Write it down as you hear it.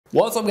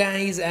What's up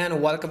guys,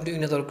 and welcome to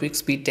another quick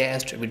speed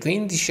test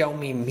between the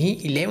Xiaomi Mi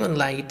 11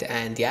 Lite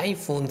and the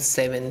iPhone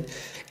 7.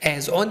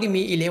 As on the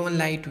Mi 11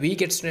 Lite we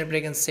get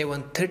Snapdragon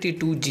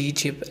 732G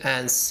chip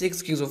and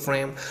 6 GB of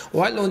RAM,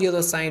 while on the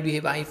other side we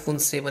have iPhone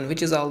 7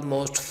 which is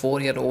almost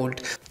 4-year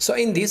old. So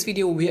in this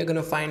video we are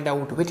gonna find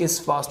out which is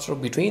faster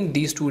between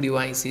these two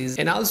devices,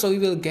 and also we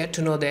will get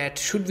to know that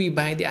should we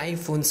buy the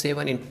iPhone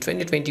 7 in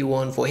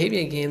 2021 for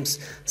heavier games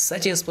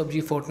such as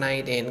PUBG,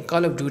 Fortnite and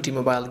Call of Duty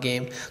mobile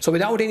game. So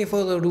without any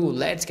further ado,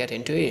 let's get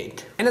into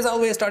it. And as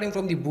always, starting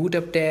from the boot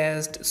up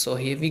test, so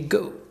here we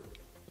go.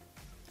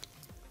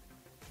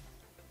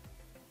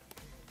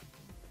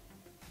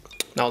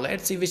 Now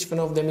let's see which one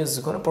of them is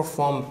gonna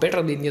perform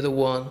better than the other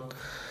one,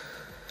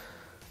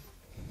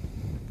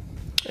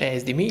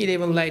 as the Mi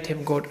 11 Lite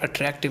have got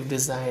attractive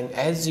design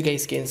as you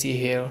guys can see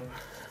here.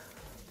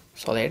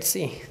 So let's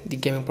see the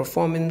gaming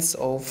performance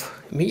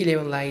of Mi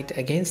 11 Lite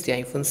against the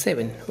iPhone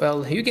 7.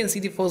 Well, you can see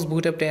the first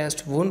boot up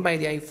test won by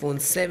the iPhone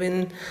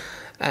 7,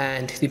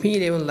 and the Mi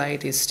 11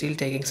 Lite is still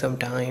taking some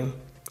time.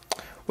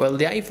 Well,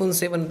 the iPhone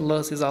 7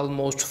 Plus is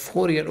almost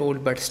 4-year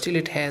old, but still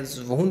it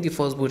has won the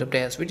first boot up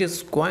test, which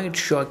is quite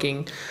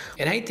shocking.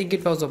 And I think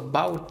it was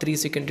about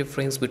 3-second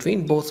difference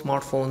between both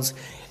smartphones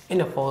in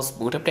the first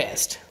boot up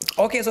test.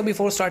 Okay, so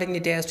before starting the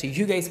test,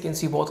 you guys can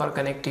see both are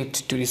connected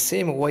to the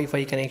same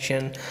Wi-Fi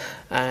connection,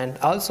 and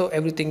also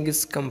everything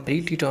is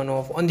completely turned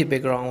off on the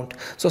background.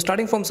 So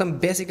starting from some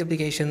basic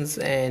applications,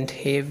 and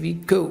here we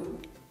go.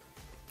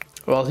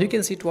 Well, you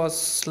can see it was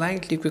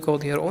slightly quicker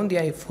here on the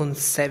iPhone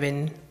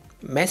 7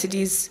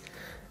 messages,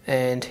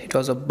 and it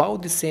was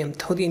about the same,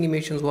 though the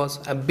animations was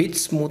a bit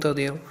smoother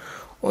there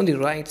on the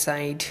right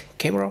side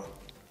camera.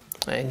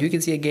 And you can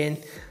see again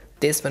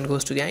this one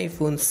goes to the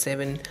iPhone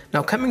 7.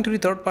 Now coming to the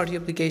third-party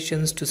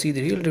applications to see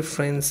the real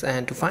difference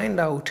and to find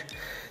out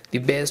the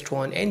best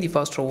one and the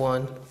faster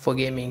one for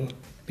gaming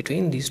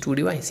between these two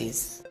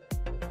devices.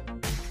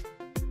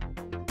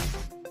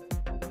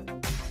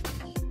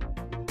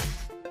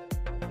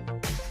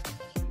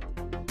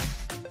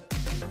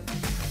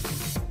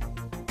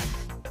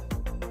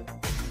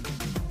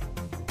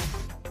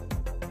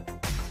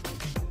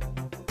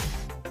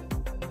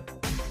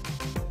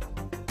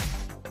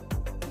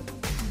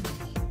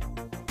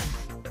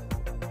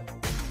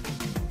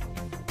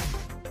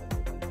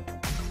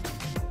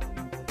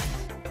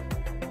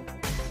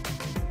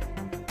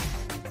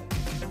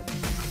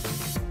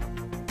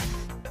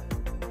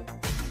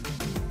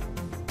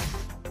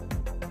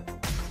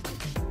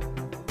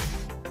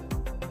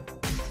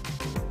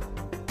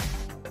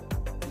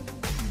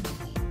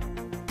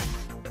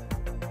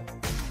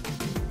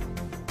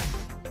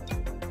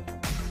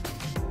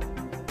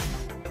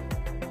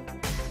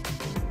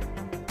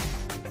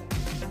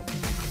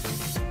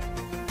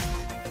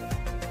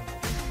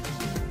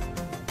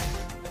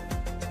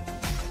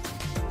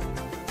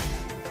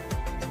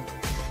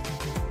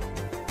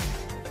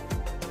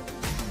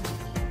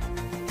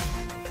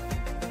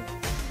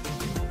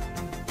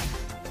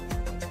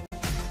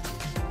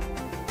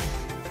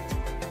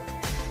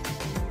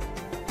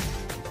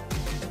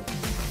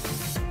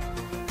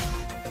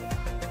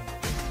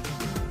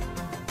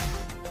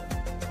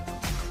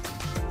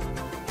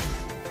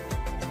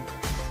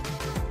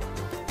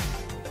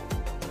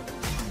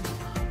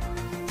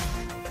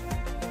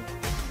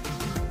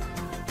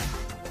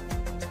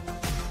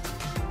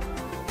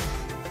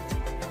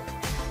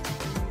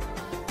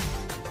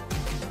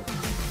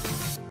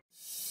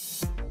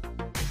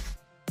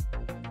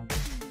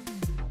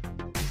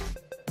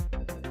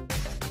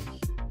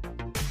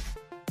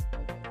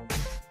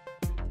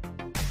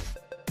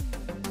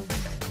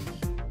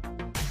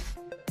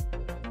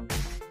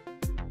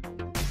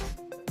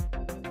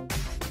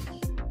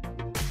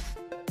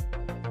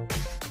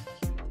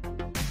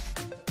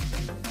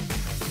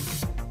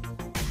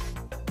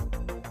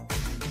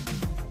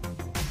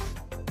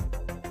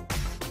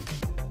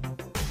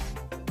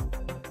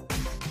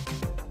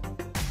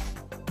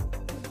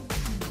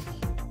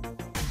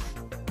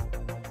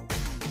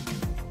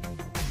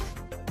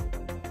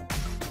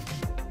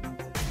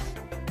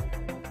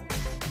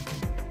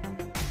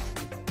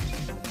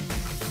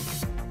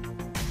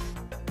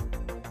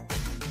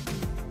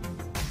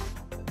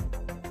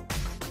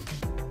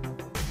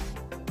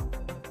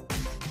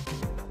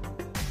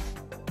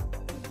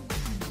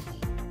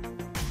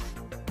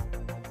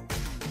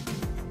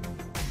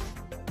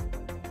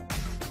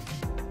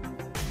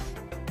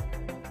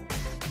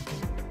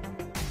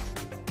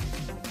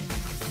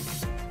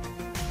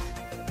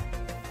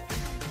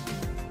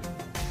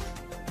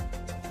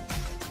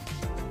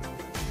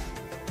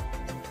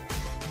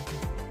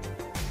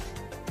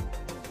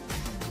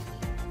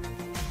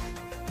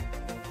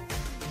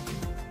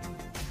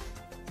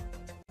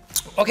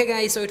 Okay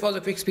guys, so it was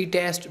a quick speed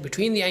test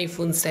between the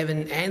iPhone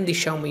 7 and the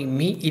Xiaomi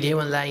Mi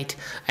 11 Lite,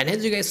 and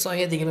as you guys saw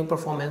here, the gaming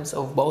performance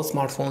of both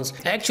smartphones.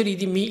 Actually,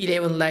 the Mi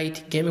 11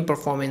 Lite gaming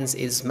performance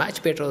is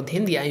much better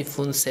than the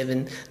iPhone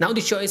 7. Now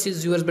the choice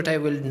is yours, but I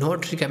will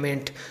not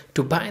recommend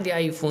to buy the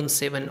iPhone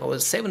 7 or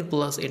 7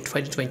 Plus in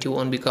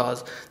 2021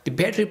 because the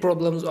battery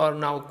problems are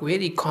now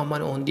very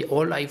common on the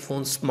old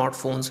iPhone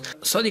smartphones.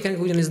 So the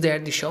conclusion is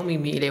that the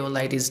Xiaomi Mi 11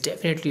 Lite is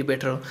definitely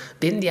better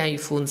than the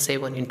iPhone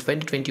 7 in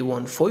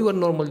 2021 for your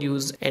normal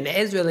use and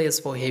as well as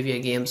for heavier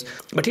games.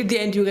 But at the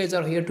end, you guys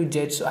are here to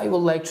judge, so I would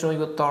like to know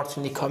your thoughts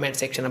in the comment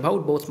section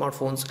about both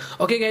smartphones.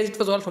 Okay guys, it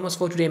was all from us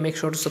for today. Make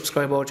sure to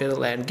subscribe our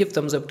channel and give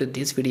thumbs up to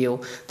this video.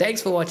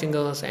 Thanks for watching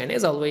us, and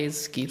as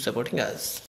always, keep supporting us.